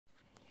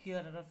Here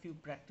are a few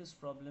practice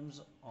problems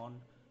on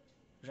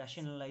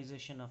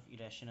rationalization of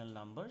irrational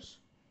numbers.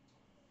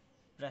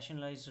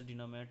 Rationalize the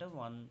denominator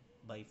 1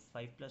 by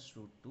 5 plus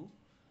root 2,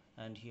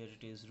 and here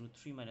it is root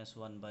 3 minus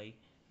 1 by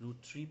root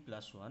 3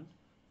 plus 1.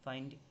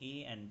 Find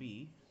a and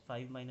b.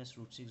 5 minus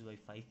root 6 by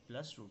 5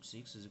 plus root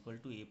 6 is equal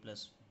to a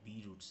plus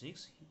b root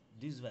 6.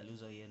 These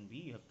values a and b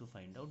you have to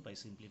find out by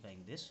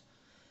simplifying this.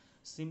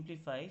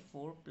 Simplify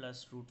 4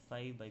 plus root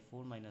 5 by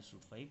 4 minus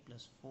root 5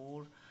 plus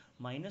 4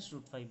 minus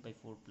root 5 by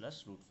 4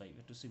 plus root 5. You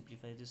have to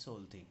simplify this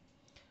whole thing.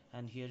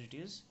 And here it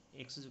is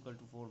x is equal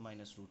to 4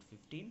 minus root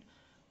 15.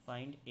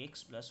 Find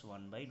x plus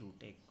 1 by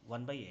root x,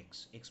 1 by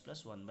x, x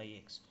plus 1 by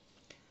x.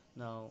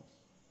 Now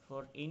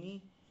for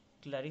any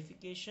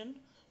clarification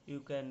you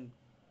can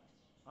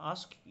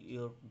ask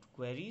your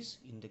queries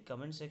in the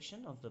comment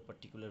section of the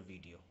particular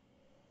video.